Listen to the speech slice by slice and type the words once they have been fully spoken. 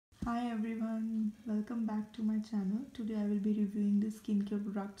Hi everyone, welcome back to my channel. Today I will be reviewing the skincare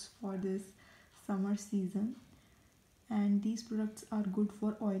products for this summer season, and these products are good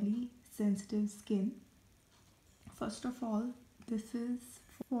for oily, sensitive skin. First of all, this is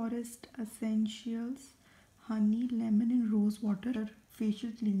Forest Essentials Honey, Lemon and Rose Water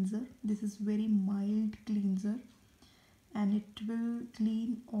Facial Cleanser. This is very mild cleanser and it will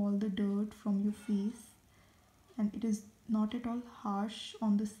clean all the dirt from your face, and it is not at all harsh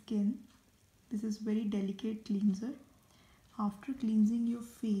on the skin. This is very delicate cleanser. After cleansing your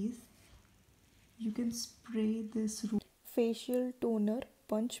face, you can spray this facial toner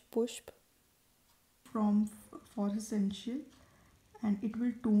panchpushp from Forest Essential, and it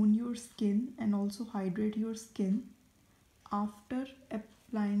will tone your skin and also hydrate your skin. After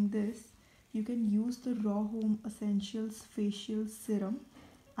applying this, you can use the Raw Home Essentials facial serum.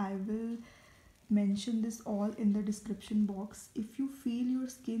 I will mention this all in the description box. If you feel your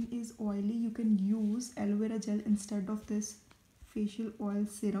skin is oily, you can use aloe vera gel instead of this facial oil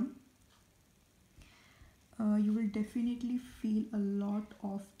serum. You will definitely feel a lot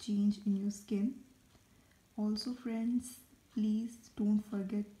of change in your skin. Also friends, please don't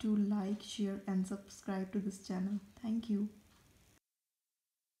forget to like, share and subscribe to this channel. Thank you.